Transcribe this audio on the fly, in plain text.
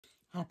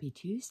Happy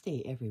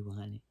Tuesday,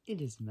 everyone.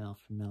 It is Mel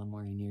from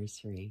Melamore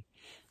Nursery.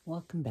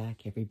 Welcome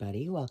back,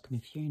 everybody. Welcome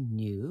if you're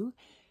new,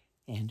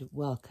 and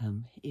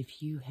welcome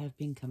if you have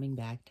been coming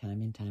back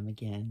time and time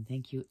again.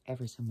 Thank you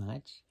ever so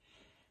much.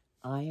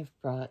 I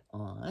have brought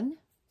on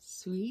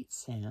Sweet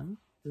Sam,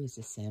 who is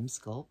a Sam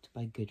sculpt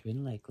by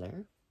Gudrun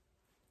Legler.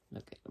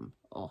 Look at him.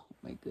 Oh,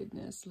 my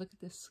goodness. Look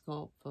at this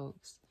sculpt,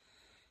 folks.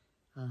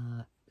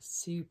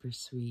 Super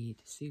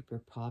sweet, super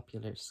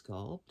popular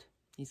sculpt.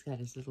 He's got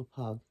his little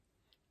pug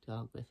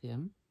dog with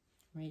him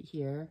right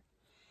here.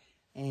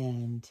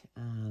 And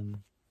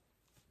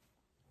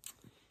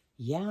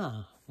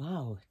yeah,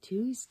 wow,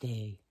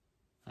 Tuesday.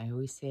 I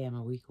always say I'm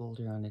a week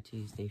older on a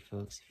Tuesday,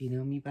 folks. If you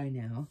know me by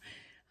now,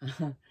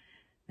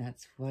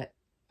 that's what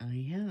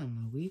I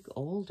am, a week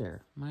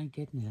older. My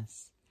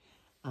goodness.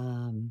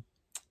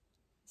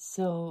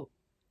 So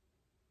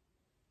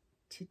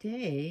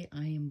today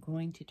I am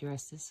going to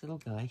dress this little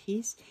guy.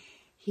 He's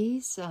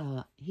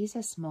a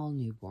small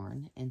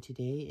newborn, and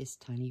today is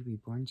Tiny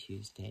Reborn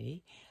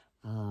Tuesday,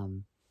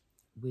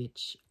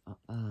 which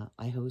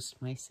I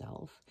host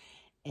myself.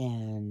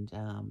 And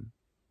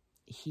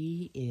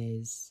he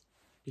is,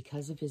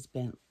 because of his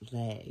bent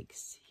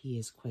legs, he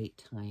is quite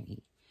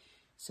tiny.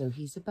 So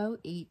he's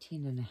about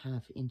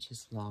 18.5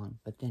 inches long,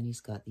 but then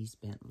he's got these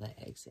bent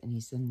legs, and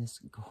he's in this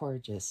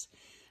gorgeous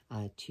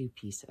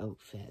two-piece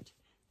outfit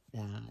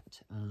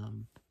that,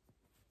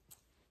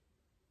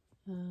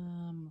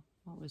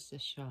 what was the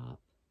shop?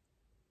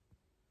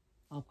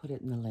 I'll put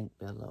it in the link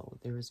below.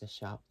 There was a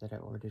shop that I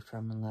ordered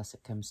from, unless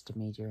it comes to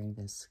me during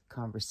this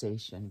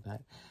conversation,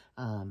 but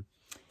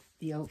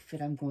the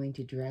outfit I'm going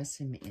to dress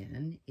him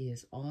in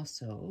is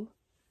also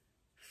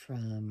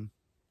from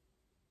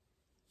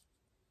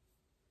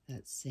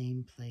that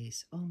same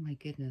place. Oh my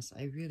goodness,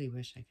 I really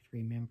wish I could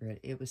remember it.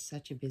 It was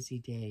such a busy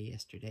day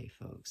yesterday,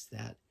 folks,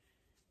 that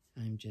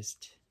I'm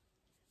just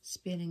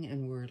spinning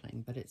and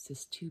whirling. But it's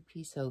this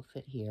two-piece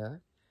outfit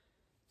here.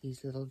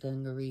 These little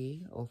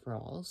dungaree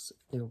overalls,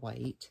 they're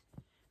white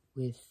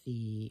with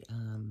the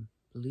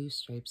blue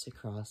stripes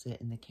across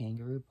it and the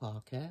kangaroo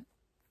pocket.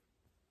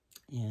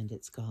 And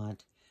it's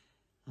got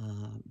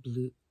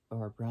blue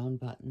or brown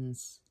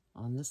buttons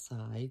on the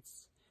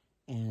sides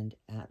and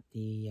at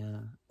the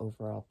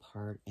overall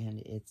part,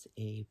 and it's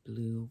a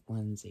blue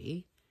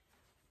onesie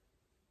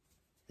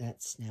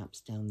that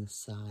snaps down the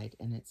side,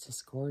 and it's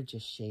this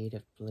gorgeous shade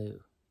of blue.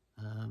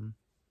 I'm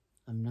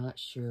not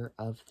sure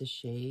of the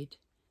shade,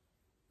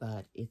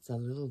 but it's a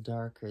little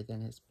darker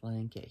than his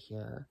blanket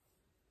here.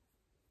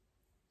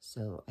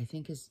 So I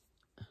think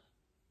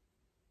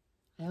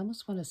I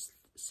almost want to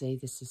say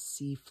this is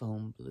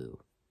seafoam blue,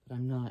 but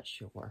I'm not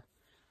sure.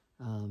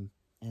 And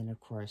of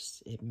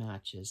course it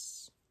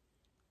matches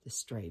the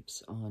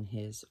stripes on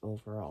his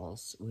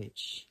overalls,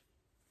 which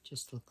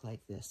just look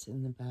like this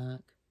in the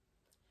back.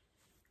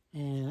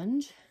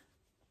 And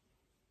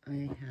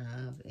I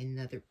have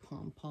another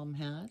pom-pom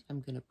hat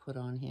I'm going to put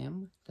on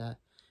him, the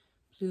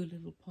blue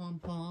little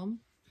pom-pom.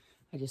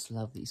 I just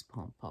love these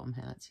pom-pom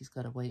hats. He's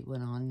got a white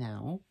one on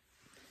now.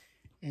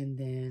 And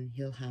then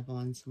he'll have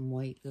on some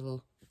white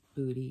little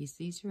booties.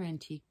 These are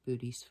antique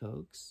booties,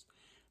 folks.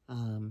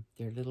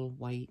 They're little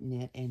white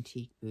knit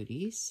antique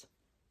booties.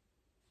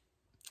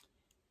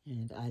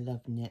 And I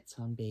love knits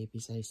on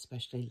babies. I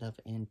especially love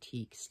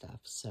antique stuff.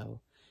 So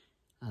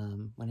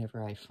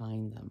whenever I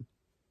find them,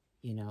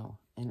 you know,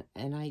 and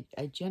I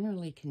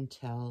generally can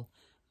tell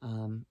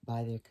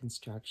by their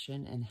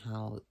construction and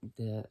how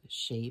the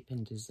shape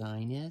and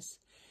design is,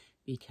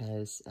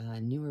 because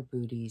newer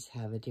booties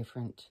have a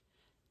different,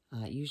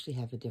 usually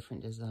have a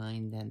different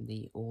design than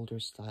the older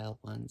style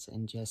ones,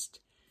 and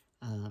just,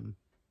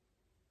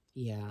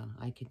 yeah,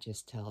 I could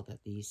just tell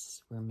that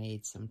these were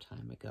made some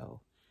time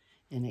ago.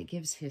 And it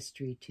gives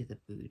history to the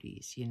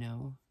booties, you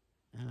know,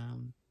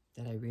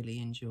 that I really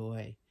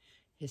enjoy.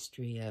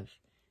 History of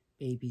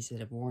babies that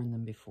have worn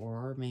them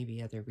before, or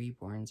maybe other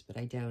reborns, but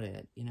I doubt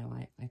it. You know,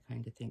 I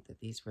kind of think that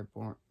these were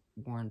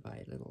worn by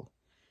a little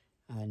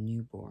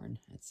newborn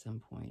at some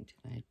point.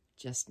 And I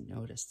just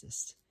noticed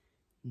this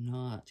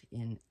knot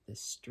in the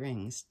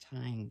strings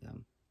tying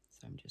them.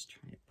 So I'm just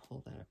trying to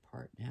pull that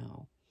apart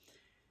now.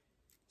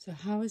 So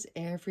how is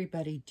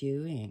everybody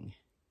doing?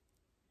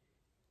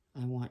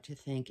 I want to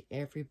thank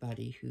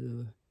everybody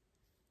who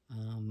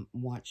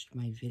watched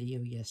my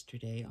video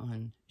yesterday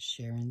on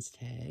Sharon's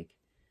tag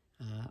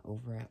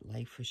over at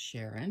Life with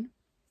Sharon,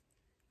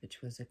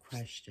 which was a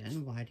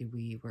question: why do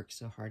we work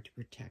so hard to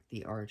protect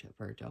the art of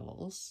our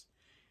dolls?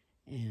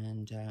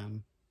 And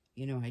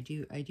you know, I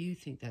do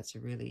think that's a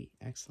really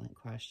excellent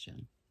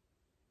question.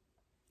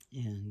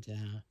 And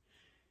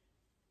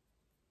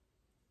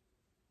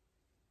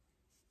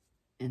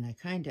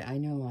I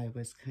know I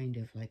was kind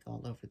of like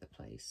all over the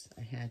place.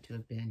 I had to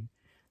have been,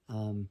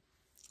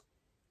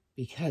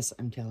 because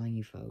I'm telling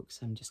you folks,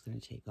 I'm just going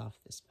to take off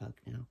this pug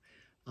now.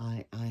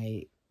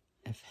 I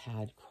have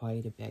had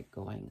quite a bit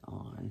going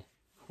on,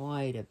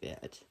 quite a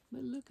bit.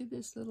 But look at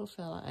this little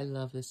fella. I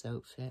love this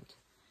outfit.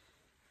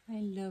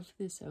 I love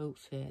this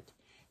outfit.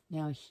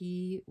 Now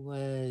he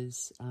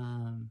was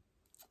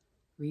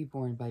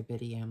reborn by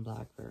Betty Ann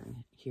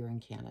Blackburn here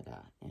in Canada.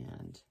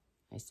 And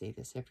I say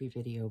this every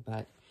video,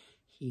 but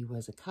he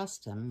was a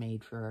custom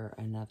made for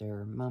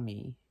another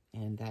mummy,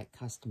 and that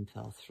custom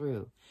fell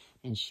through.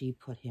 And she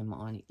put him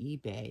on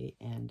eBay,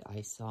 and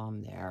I saw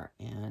him there,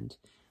 and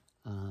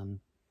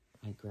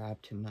I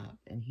grabbed him up.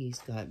 And he's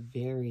got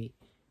very,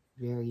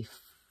 very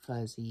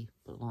fuzzy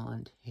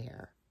blonde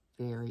hair,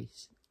 very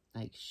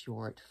like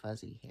short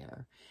fuzzy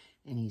hair,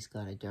 and he's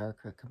got a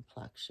darker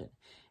complexion,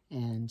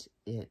 and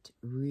it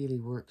really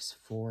works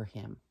for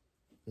him,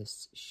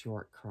 this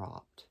short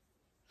cropped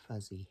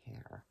fuzzy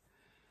hair.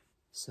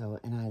 So,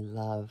 and I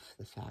love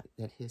the fact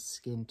that his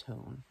skin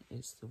tone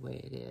is the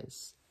way it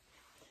is.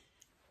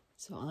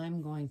 So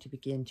I'm going to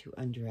begin to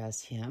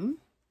undress him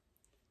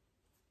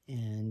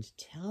and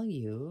tell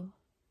you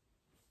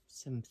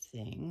some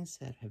things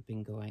that have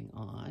been going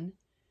on,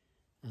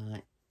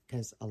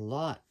 because a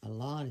lot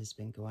has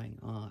been going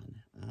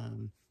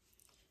on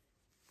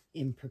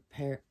in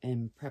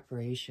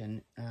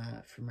preparation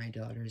for my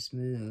daughter's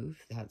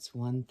move. That's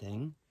one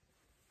thing.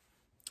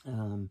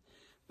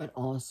 But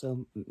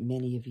also,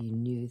 many of you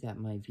knew that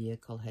my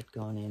vehicle had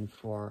gone in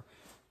for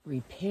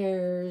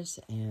repairs,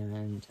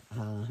 and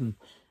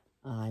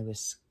I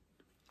was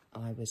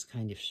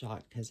kind of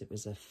shocked because it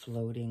was a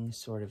floating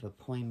sort of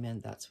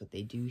appointment. That's what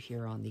they do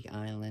here on the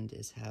island,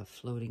 is have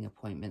floating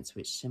appointments,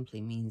 which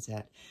simply means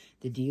that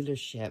the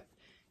dealership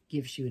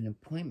gives you an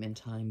appointment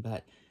time,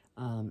 but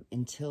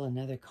until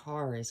another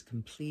car is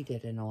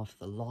completed and off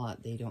the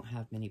lot, they don't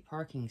have many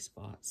parking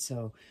spots.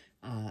 So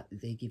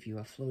they give you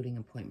a floating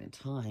appointment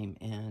time,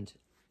 and,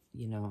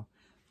 you know,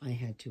 I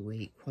had to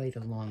wait quite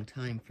a long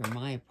time for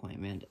my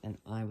appointment, and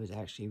I was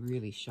actually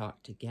really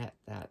shocked to get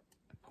that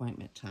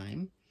appointment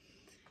time.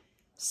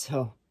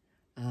 So,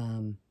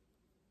 let's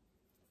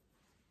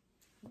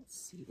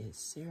see, is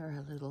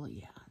Sarah a little?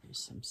 Yeah, there's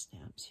some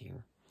stamps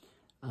here.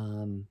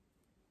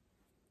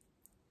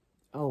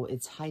 Oh,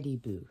 it's Heidi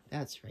Boo.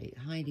 That's right.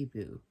 Heidi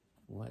Boo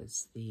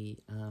was the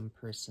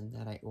person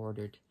that I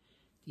ordered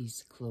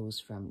these clothes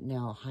from.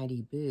 Now,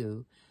 Heidi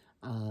Boo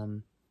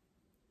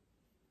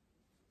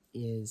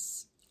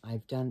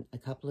I've done a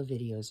couple of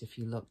videos, if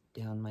you look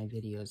down my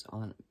videos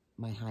on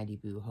my Heidi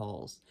Boo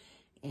hauls,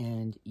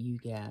 and you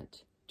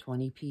get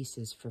 20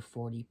 pieces for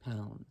 40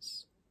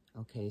 pounds.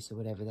 Okay, so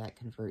whatever that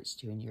converts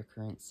to in your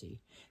currency.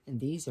 And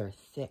these are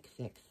thick,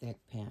 thick, thick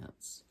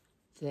pants.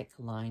 Thick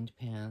lined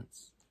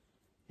pants.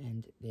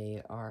 And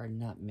they are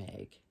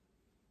nutmeg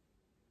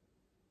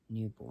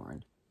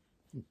newborn.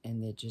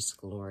 And they're just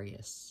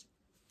glorious.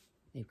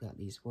 They've got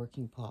these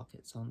working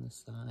pockets on the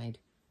side,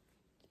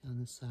 down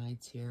the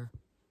sides here.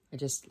 I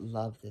just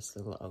love this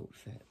little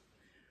outfit.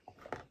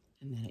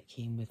 And then it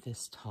came with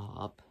this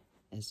top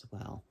as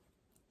well.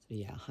 So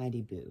yeah,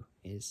 Heidi Boo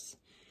is...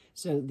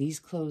 So these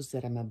clothes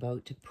that I'm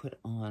about to put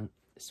on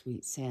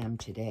Sweet Sam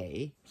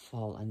today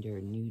fall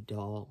under new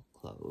doll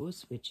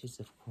clothes, which is,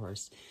 of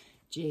course,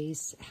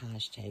 Jay's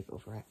hashtag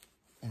over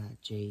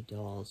at J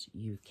Dolls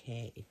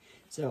UK.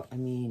 So, I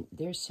mean,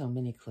 there's so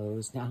many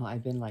clothes now.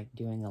 I've been like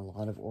doing a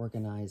lot of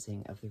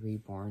organizing of the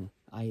reborn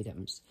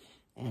items,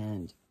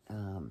 and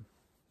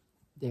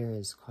there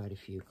is quite a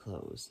few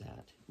clothes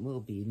that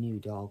will be new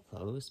doll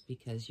clothes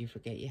because you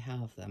forget you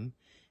have them.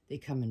 They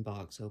come in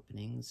box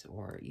openings,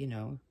 or, you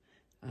know,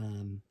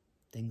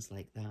 things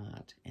like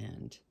that.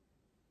 And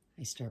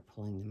I start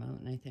pulling them out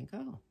and I think,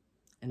 oh,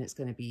 and it's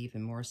going to be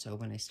even more so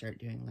when I start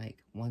doing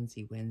like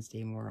onesie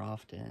Wednesday more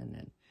often.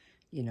 And,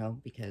 you know,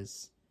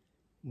 because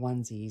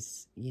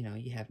onesies, you know,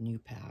 you have new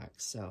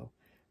packs. So,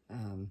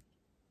 I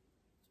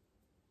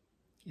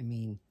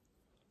mean,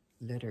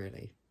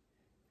 literally,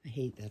 I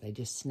hate that. I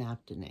just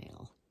snapped a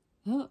nail.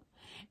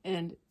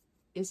 And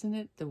isn't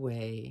it the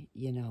way,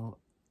 you know,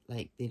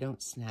 like they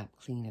don't snap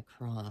clean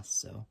across.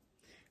 So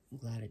I'm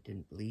glad it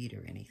didn't bleed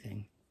or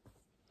anything.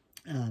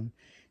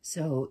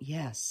 So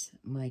yes,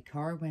 my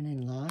car went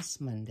in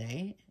last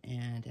Monday,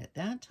 and at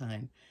that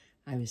time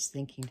I was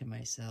thinking to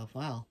myself,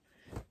 well,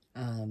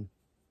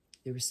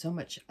 there was so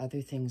much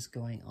other things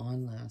going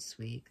on last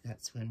week.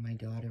 That's when my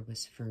daughter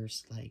was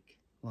first, like,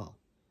 well,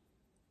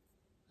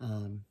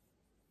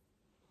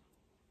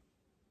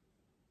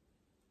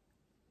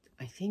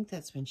 I think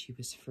that's when she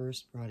was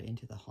first brought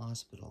into the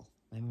hospital.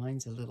 My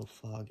mind's a little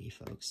foggy,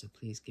 folks, so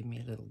please give me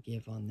a little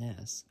give on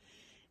this.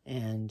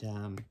 And,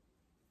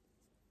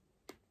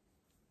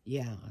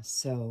 yeah,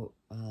 so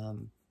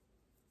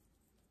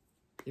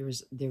there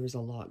was a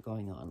lot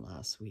going on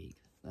last week.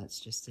 Let's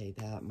just say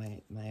that.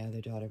 My other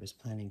daughter was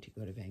planning to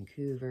go to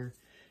Vancouver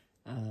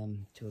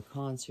to a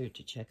concert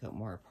to check out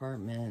more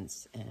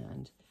apartments.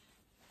 And,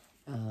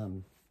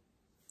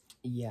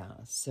 yeah,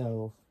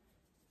 so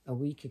a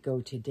week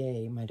ago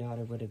today, my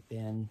daughter would have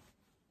been,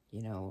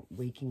 you know,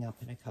 waking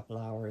up in a couple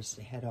hours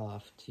to head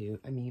off to,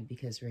 I mean,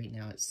 because right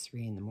now it's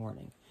 3 in the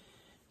morning.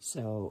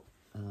 So,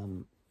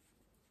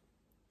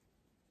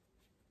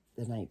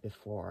 the night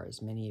before,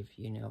 as many of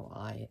you know,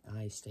 I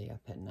stay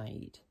up at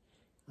night,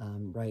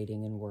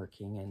 writing and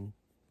working and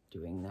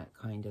doing that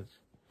kind of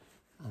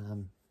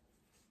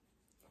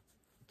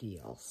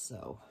deal.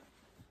 So,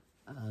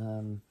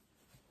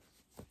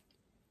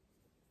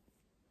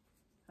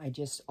 I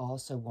just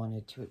also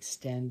wanted to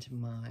extend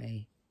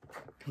my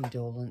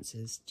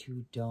condolences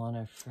to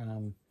Donna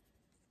from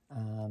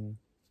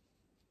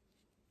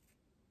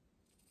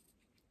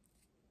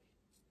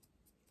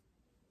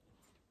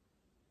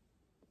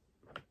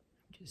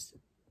just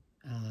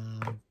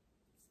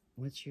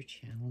what's your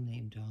channel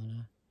name,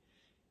 Donna?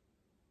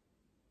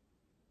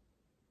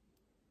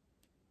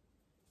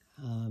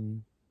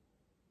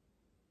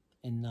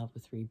 In Love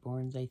with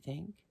Reborns, I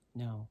think.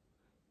 No,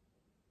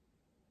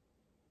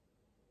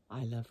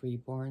 I Love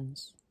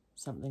Reborns,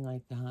 something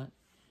like that.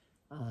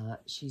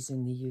 She's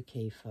in the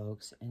UK,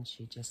 folks, and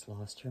she just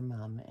lost her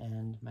mom,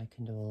 and my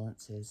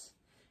condolences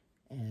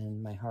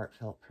and my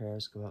heartfelt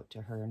prayers go out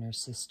to her and her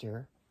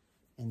sister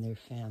and their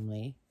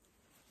family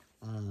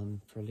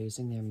for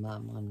losing their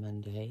mom on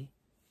Monday.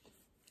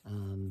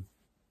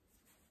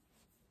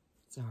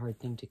 It's a hard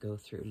thing to go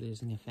through,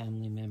 losing a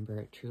family member,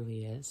 it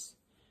truly is.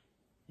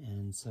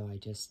 And so I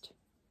just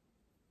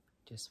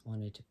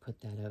wanted to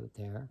put that out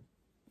there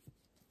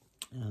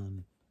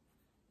and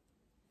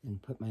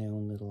put my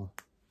own little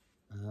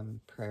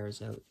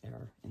prayers out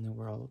there in the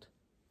world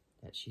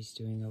that she's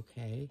doing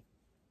okay.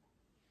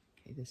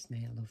 Okay, this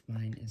nail of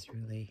mine is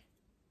really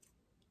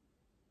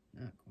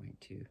not going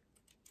to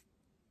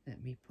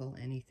let me pull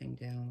anything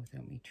down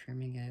without me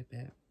trimming it a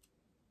bit.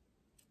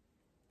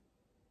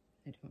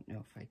 I don't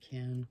know if I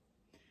can.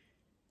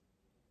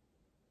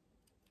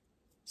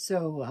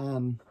 So,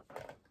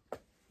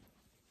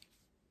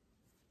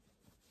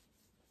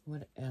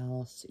 what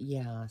else?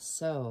 Yeah,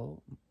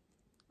 so,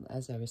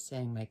 as I was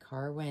saying, my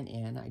car went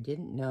in. I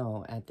didn't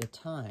know at the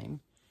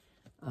time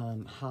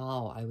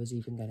how I was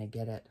even going to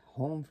get it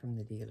home from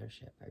the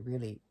dealership.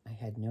 I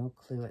had no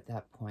clue at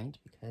that point,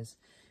 because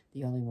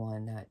the only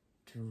one that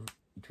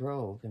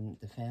drove in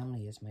the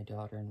family is my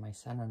daughter and my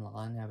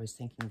son-in-law, and I was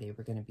thinking they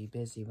were going to be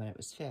busy when it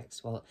was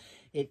fixed. Well,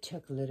 it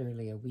took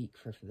literally a week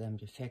for them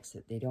to fix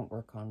it. They don't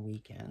work on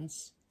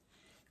weekends,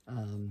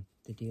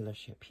 the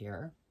dealership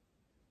here.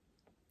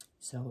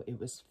 So it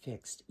was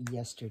fixed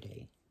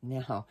yesterday.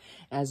 Now,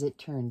 as it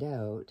turned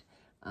out,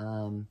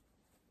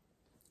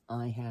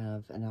 I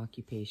have an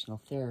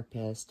occupational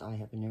therapist, I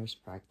have a nurse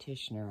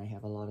practitioner, I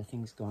have a lot of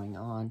things going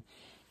on,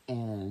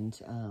 and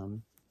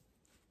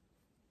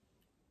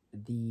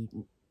the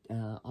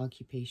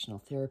occupational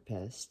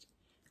therapist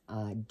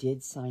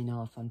did sign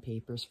off on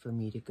papers for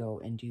me to go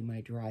and do my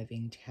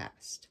driving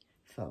test,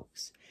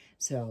 folks.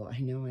 So I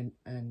know,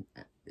 and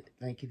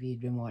like if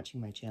you'd been watching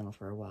my channel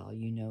for a while,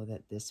 you know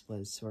that this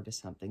was sort of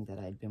something that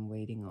I'd been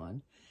waiting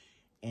on.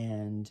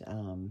 And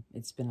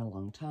it's been a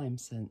long time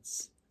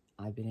since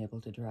I've been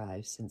able to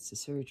drive, since the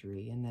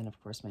surgery. And then, of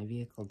course, my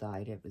vehicle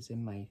died. It was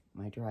in my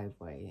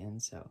driveway.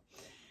 And so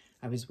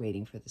I was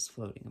waiting for this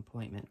floating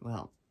appointment.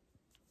 Well,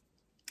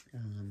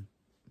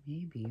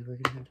 maybe we're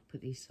going to have to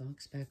put these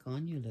socks back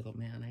on you, little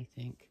man, I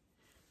think.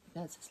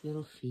 That's his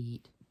little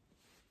feet.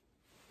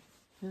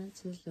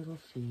 That's his little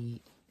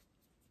feet.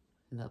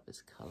 I love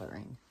his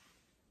coloring.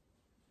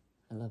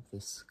 I love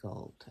this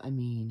sculpt. I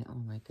mean,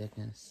 oh my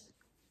goodness.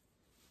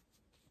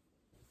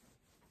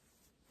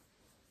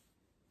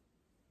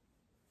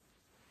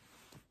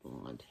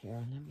 Blonde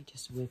hair. Let me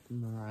just whip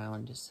him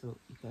around just so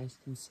you guys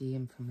can see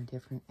him from a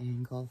different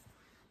angle.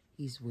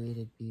 He's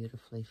weighted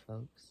beautifully,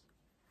 folks.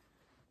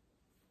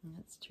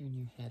 Let's turn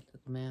your head,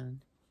 little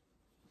man.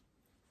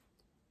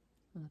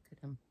 Look at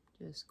him.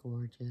 Just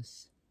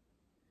gorgeous.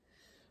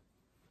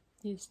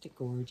 Just a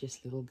gorgeous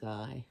little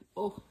guy.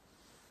 Oh!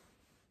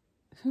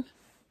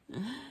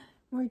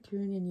 We're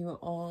turning you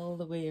all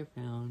the way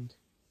around.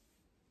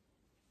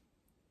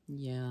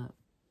 Yeah.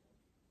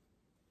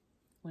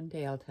 One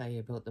day I'll tell you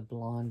about the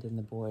blonde in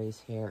the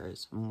boys'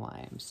 hairs and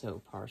why I'm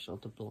so partial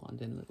to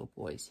blonde in little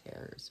boys'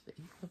 hairs. But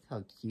look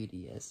how cute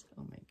he is.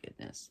 Oh my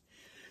goodness.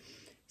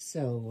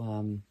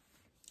 So,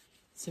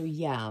 so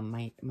yeah,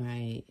 my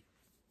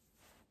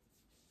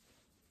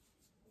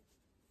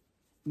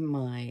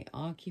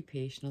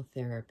occupational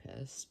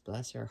therapist,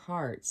 bless her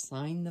heart,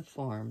 signed the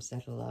forms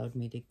that allowed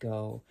me to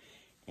go,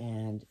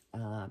 and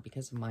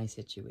because of my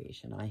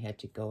situation, I had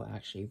to go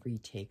actually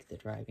retake the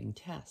driving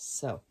test.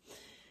 So,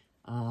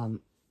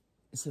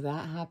 so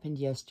that happened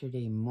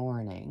yesterday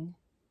morning,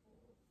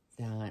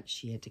 that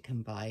she had to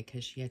come by,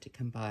 because she had to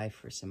come by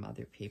for some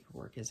other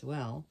paperwork as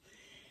well.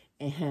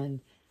 And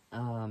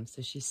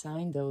so she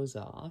signed those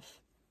off,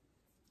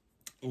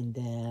 and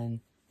then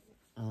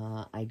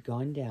I'd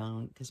gone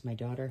down, because my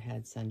daughter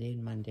had Sunday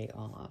and Monday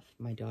off.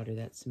 My daughter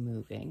that's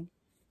moving,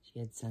 she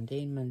had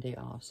Sunday and Monday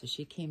off, so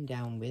she came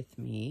down with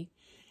me,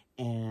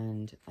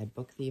 and I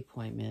booked the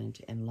appointment,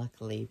 and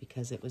luckily,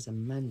 because it was a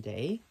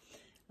Monday,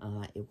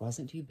 it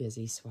wasn't too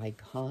busy, so I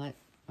got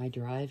my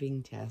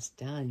driving test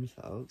done,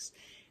 folks,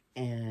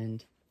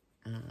 and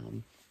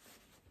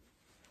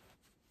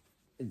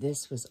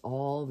this was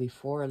all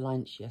before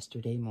lunch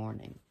yesterday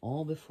morning,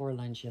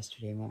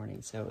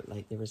 so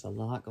like there was a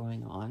lot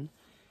going on.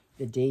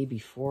 The day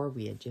before,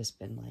 we had just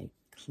been like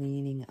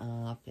cleaning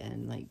up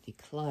and like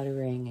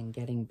decluttering and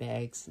getting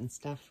bags and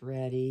stuff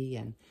ready,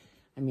 and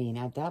I mean,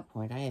 at that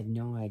point, I had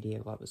no idea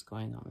what was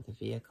going on with the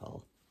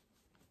vehicle.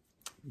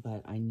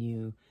 but I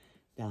knew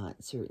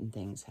that certain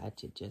things had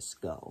to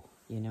just go.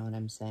 You know what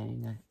I'm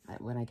saying?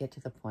 When I get to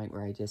the point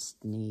where I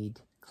just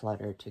need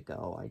clutter to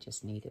go, I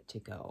just need it to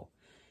go.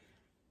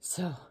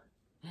 So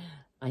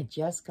I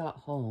just got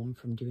home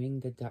from doing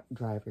the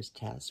driver's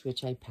test,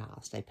 which I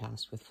passed. I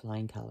passed with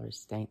flying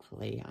colors,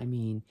 thankfully. I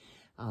mean,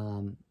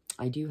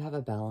 I do have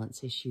a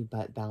balance issue,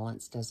 but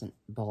balance doesn't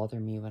bother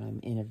me when I'm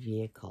in a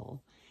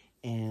vehicle.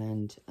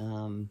 And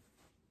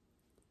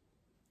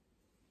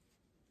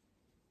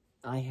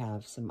I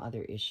have some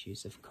other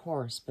issues, of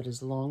course, but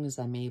as long as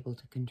I'm able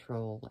to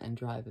control and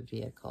drive a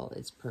vehicle,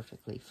 it's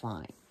perfectly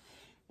fine.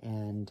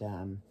 And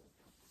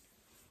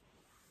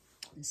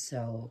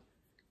so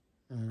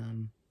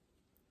I'm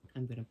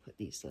going to put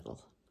these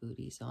little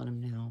booties on him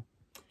now.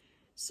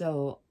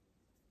 So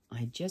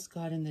I just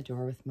got in the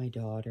door with my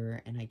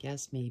daughter, and I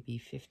guess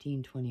maybe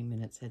 15-20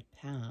 minutes had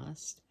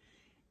passed,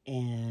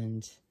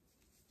 and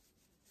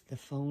the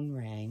phone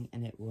rang,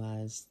 and it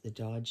was the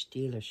Dodge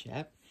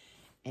dealership,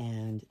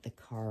 and the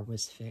car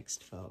was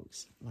fixed,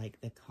 folks.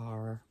 Like, the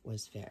car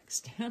was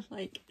fixed.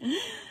 Like,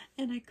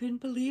 and I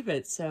couldn't believe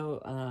it.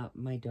 So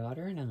my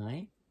daughter and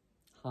I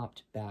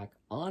hopped back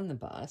on the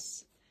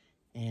bus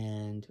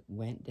and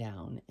went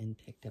down and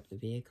picked up the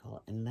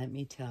vehicle. And let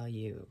me tell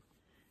you,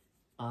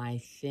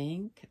 I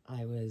think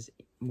I was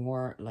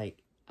more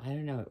like, I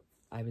don't know,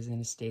 I was in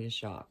a state of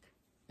shock.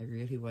 I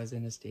really was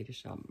in a state of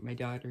shock. My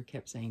daughter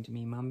kept saying to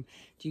me, Mom,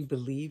 do you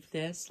believe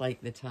this?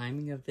 Like, the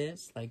timing of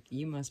this? Like,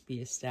 you must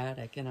be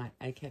ecstatic. And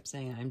I kept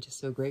saying, I'm just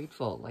so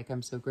grateful. Like,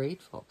 I'm so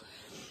grateful.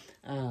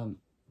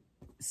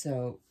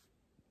 So,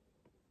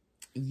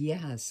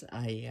 yes,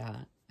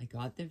 I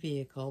got the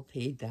vehicle,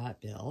 paid that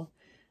bill.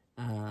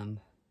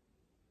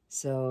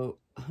 So,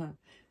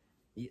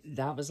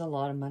 that was a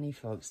lot of money,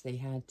 folks. They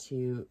had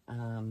to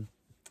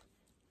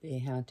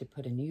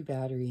put a new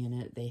battery in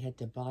it. They had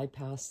to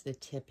bypass the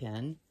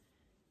tip-in,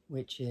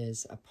 which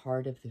is a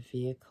part of the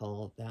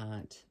vehicle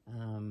that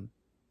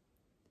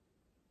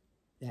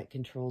that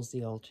controls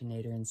the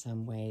alternator in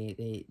some way.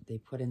 They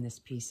put in this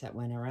piece that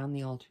went around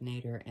the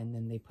alternator, and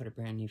then they put a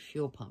brand new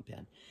fuel pump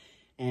in.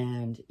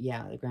 And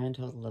yeah, the grand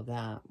total of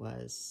that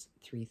was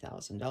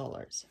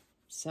 $3,000.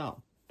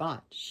 So,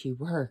 but she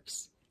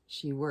works.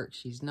 She works.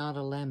 She's not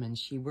a lemon.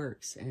 She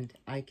works. And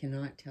I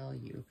cannot tell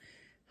you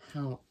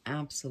how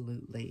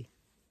absolutely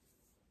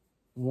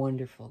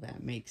wonderful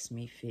that makes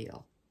me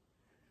feel.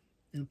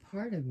 Now,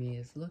 part of me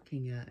is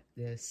looking at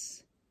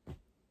this.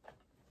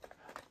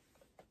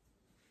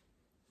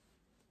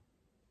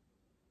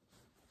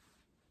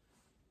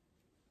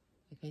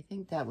 Like, I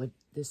think that would,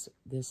 this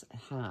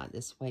hat,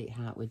 this white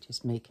hat would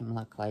just make him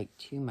look like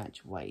too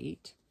much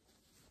white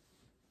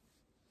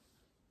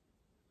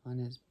on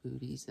his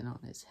booties and on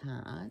his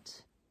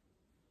hat.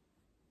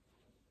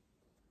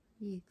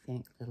 What do you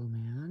think, little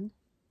man?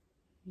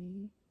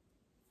 Hey?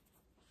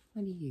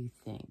 What do you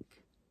think?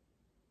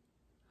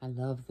 I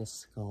love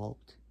this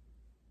sculpt.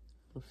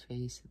 Little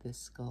face of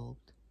this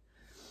sculpt.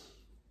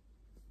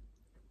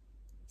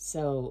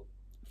 So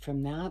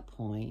from that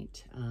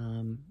point,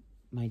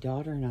 my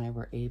daughter and I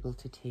were able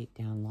to take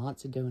down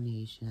lots of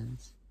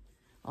donations.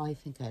 Oh, I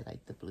think I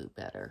like the blue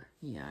better.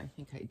 Yeah, I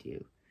think I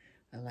do.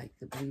 I like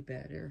the blue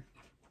better.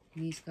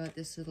 And he's got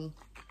this little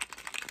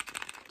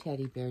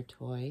teddy bear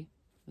toy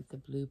with the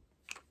blue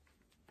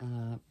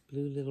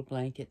little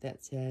blanket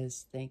that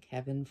says, "Thank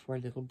heaven for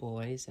little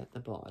boys" at the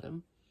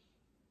bottom.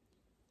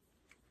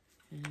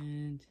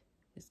 And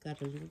it's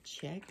got a little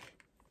check.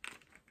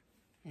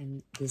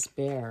 And this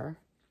bear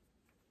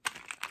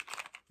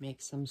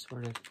makes some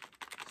sort of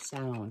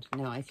sound.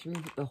 Now, I threw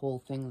the whole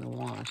thing in the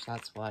wash.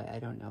 That's why I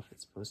don't know if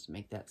it's supposed to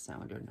make that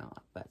sound or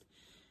not, but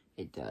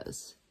it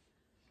does.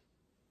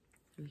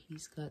 So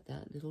he's got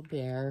that little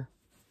bear.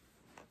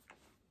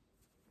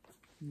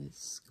 And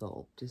this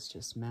sculpt is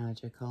just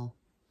magical.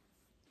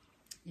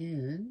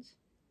 And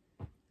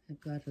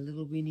I've got a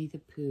little Winnie the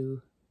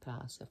Pooh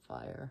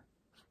pacifier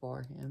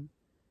for him,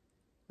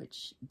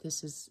 which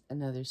this is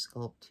another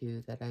sculpt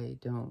too that I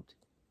don't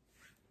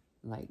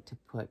like to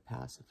put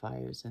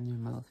pacifiers in their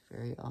mouth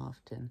very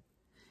often.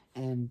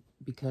 And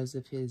because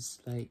of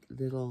his like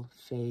little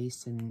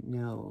face and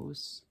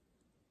nose,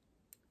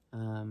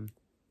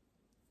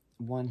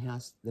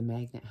 the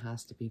magnet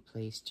has to be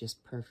placed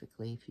just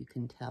perfectly, if you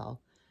can tell,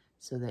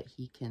 so that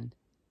he can,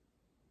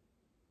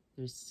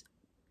 there's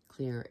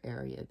clear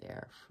area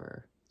there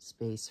for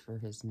space for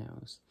his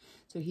nose.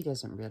 So he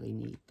doesn't really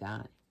need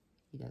that.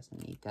 He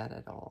doesn't need that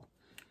at all.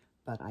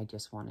 But I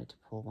just wanted to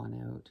pull one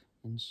out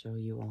and show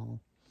you all.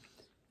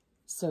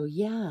 So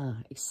yeah,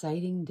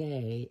 exciting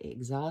day,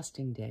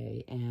 exhausting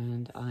day,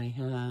 and I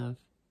have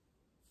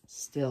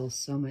still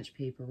so much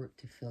paperwork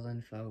to fill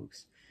in,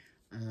 folks.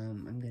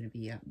 I'm going to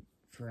be up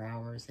for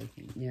hours, I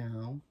think,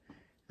 now,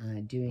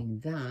 doing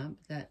that.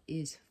 That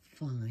is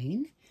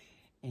fine.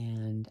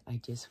 And I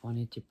just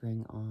wanted to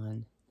bring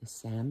on the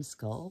Sam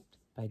Sculpt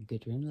by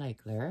Gudrun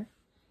Legler.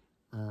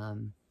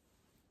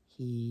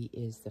 He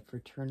is the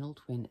fraternal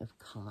twin of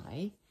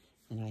Kai,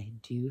 and I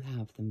do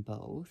have them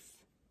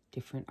both,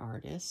 different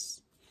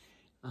artists.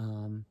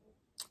 And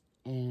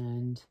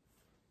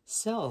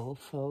So,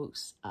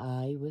 folks,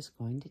 I was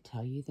going to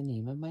tell you the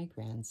name of my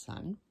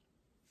grandson,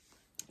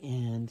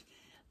 and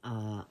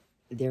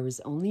there was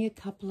only a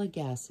couple of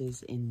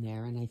guesses in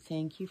there, and I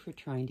thank you for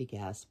trying to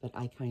guess, but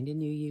I kind of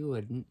knew you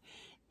wouldn't,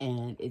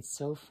 and it's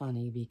so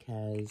funny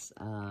because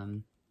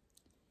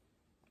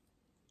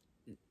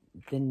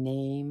the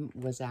name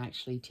was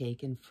actually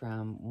taken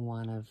from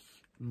one of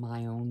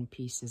my own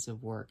pieces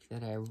of work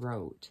that I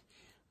wrote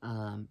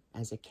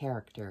as a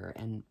character,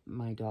 and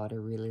my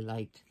daughter really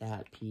liked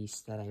that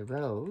piece that I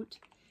wrote,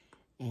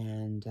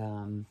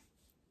 and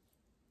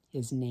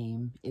his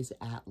name is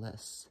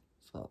Atlas,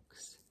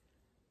 folks.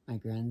 My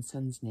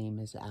grandson's name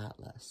is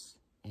Atlas,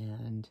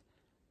 and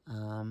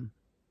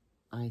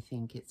I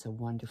think it's a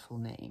wonderful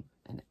name,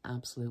 an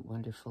absolute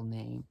wonderful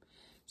name.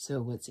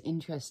 So what's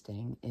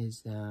interesting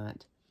is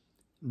that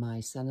my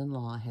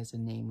son-in-law has a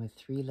name with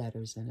 3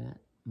 letters in it.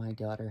 My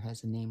daughter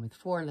has a name with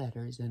 4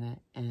 letters in it.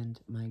 And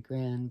my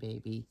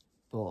grandbaby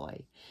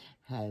boy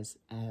has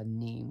a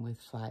name with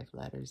 5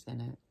 letters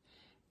in it.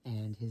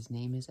 And his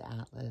name is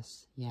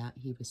Atlas. Yeah,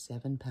 he was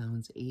 7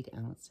 pounds, 8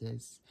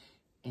 ounces.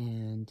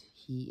 And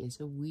he is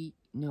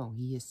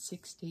he is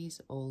 6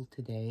 days old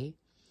today.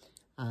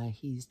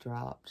 He's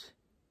dropped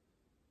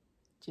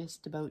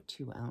just about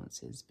 2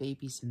 ounces.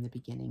 Babies in the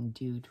beginning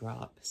do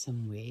drop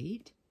some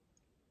weight.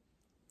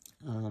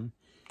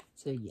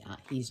 So yeah,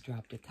 he's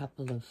dropped a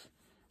couple of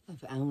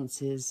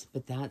ounces,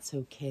 but that's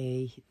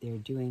okay. They're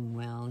doing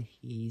well.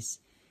 He's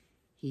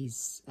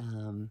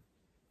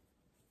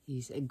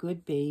a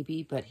good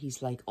baby, but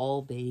he's like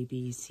all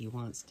babies. He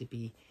wants to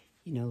be,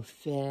 you know,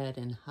 fed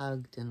and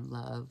hugged and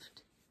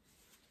loved,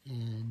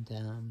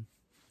 and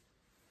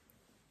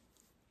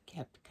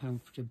kept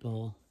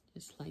comfortable,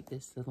 just like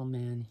this little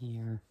man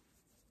here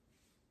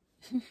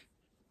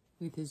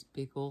with his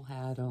big old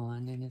hat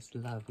on and his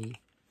lovey.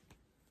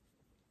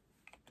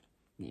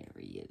 There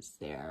he is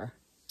there.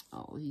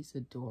 Oh, he's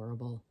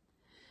adorable.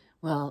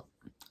 Well,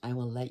 I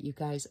will let you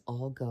guys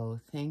all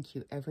go. Thank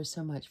you ever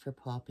so much for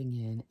popping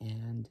in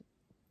and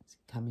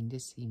coming to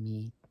see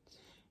me.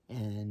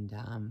 And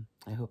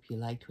I hope you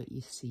liked what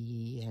you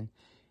see.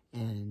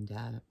 And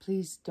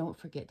please don't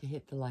forget to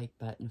hit the like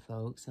button,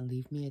 folks, and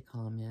leave me a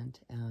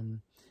comment.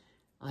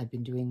 I've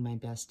been doing my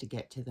best to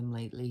get to them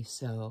lately,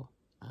 so...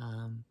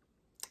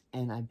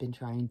 and I've been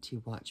trying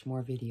to watch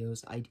more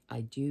videos.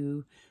 I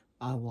do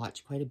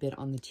watch quite a bit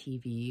on the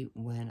TV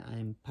when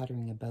I'm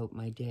puttering about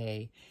my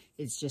day.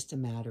 It's just a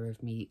matter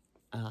of me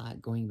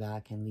going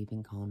back and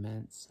leaving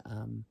comments.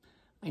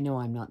 I know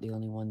I'm not the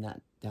only one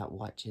that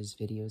watches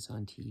videos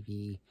on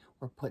TV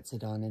or puts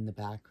it on in the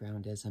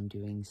background as I'm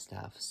doing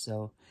stuff.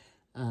 So,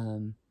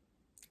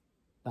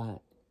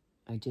 but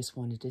I just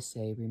wanted to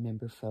say,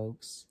 remember,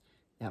 folks,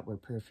 that we're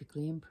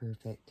perfectly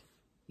imperfect.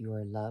 You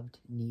are loved,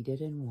 needed,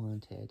 and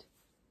wanted.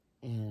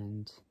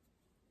 And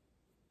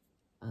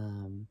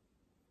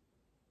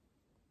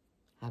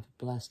have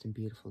a blessed and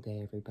beautiful day,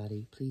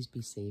 everybody. Please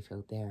be safe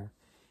out there.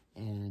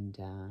 And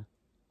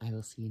I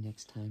will see you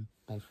next time.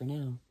 Bye for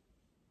now.